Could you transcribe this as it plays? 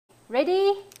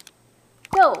Ready?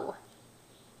 Go!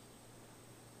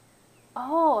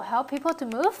 Oh, help people to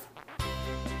move?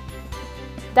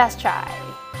 Let's try.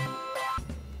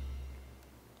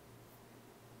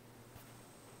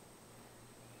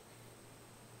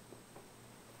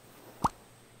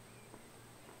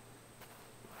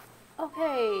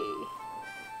 Okay,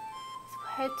 let's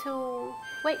head to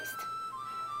waste.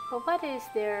 But what is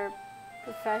their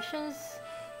professions?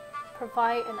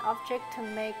 Provide an object to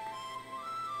make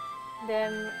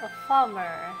them a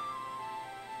farmer.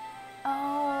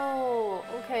 Oh,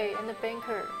 okay, and a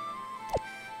banker.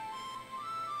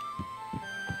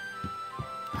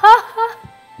 Haha!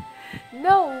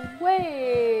 No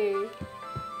way!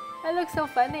 That looks so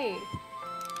funny.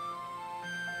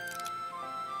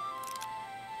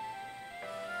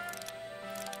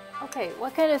 Okay,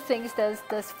 what kind of things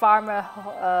does farmer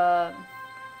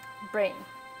bring?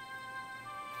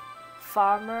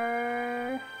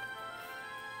 Farmer.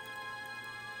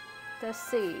 Let's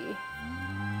see.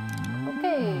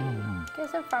 Okay,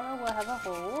 guess a farmer will have a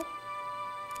hoe.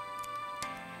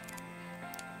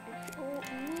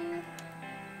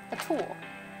 A tool.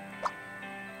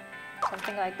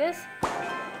 Something like this.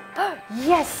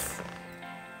 Yes!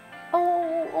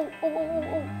 Oh.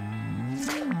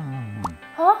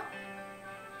 Huh?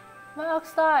 My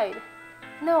ox died.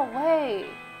 No way.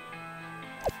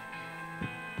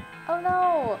 Oh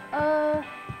no.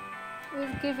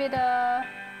 We'll give it a...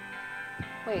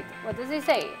 Wait, what does it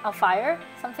say? On fire?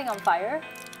 Something on fire?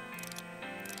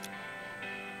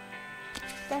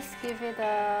 Let's give it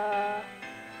a...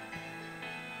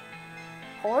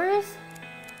 horse?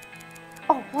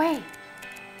 Oh wait!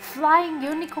 Flying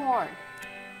unicorn!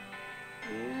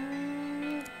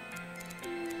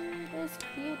 Let's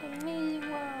create a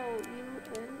amazing world. U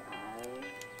N I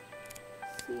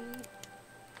C.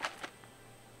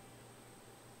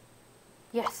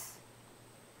 Yes.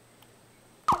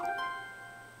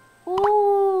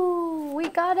 Ooh, we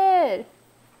got it.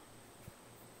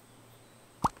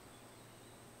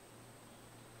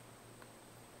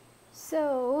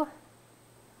 So,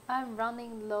 I'm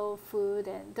running low food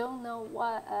and don't know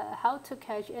how to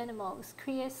catch animals.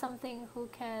 Create something who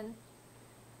can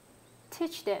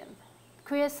teach them.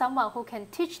 Create someone who can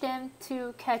teach them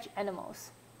to catch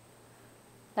animals.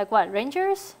 Like what?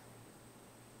 Rangers?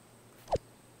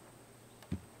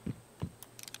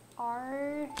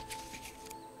 R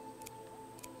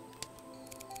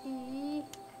E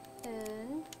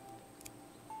N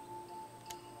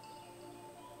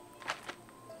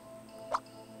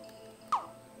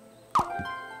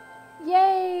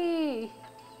Yay!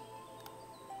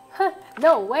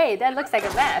 No way, that looks like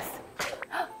a mess.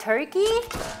 Turkey?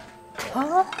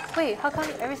 Huh? Wait, how come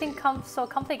everything comes so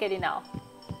complicated now?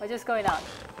 What's just going on?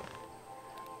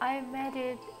 I made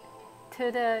it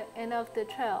to the end of the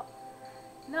trail.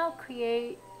 Now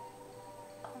create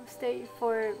a homestay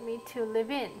for me to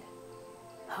live in.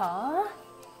 Huh?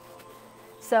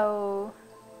 So,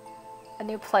 a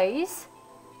new place?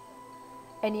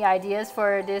 Any ideas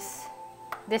for this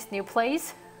new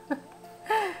place?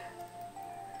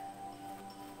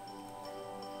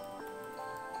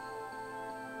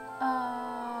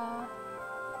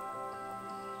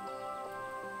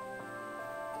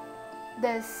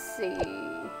 Let's see.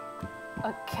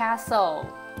 A castle.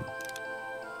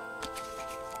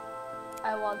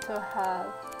 I want to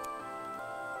have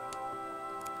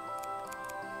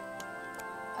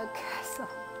a castle.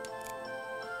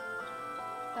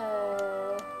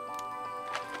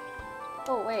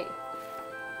 Oh wait.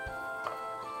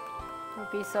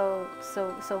 Would be so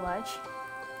much.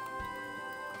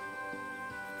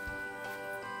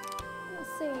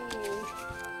 Let's see.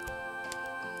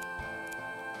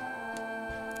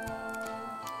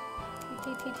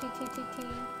 T.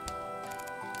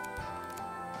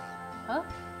 Huh?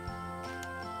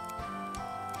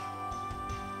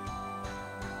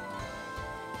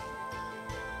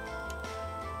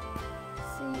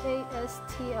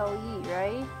 C-A-S-T-L-E,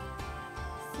 right?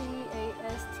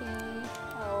 C-A-S-T-L.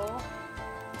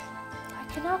 I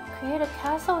cannot create a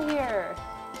castle here.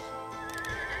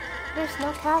 There's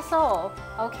no castle.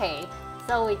 Okay,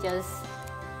 so we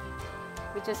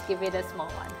just give it a small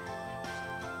one.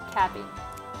 Cabin.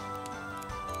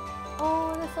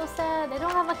 Oh, that's so sad. They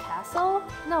don't have a castle?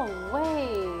 No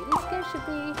way. This game should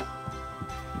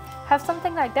have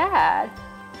something like that.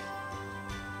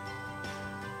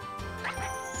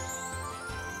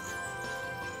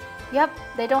 Yep,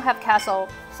 they don't have castle.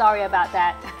 Sorry about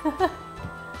that.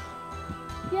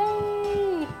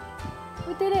 Yay!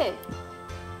 We did it.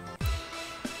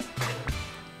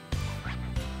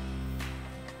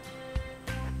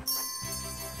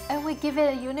 And we give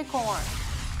it a unicorn.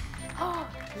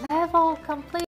 Level complete.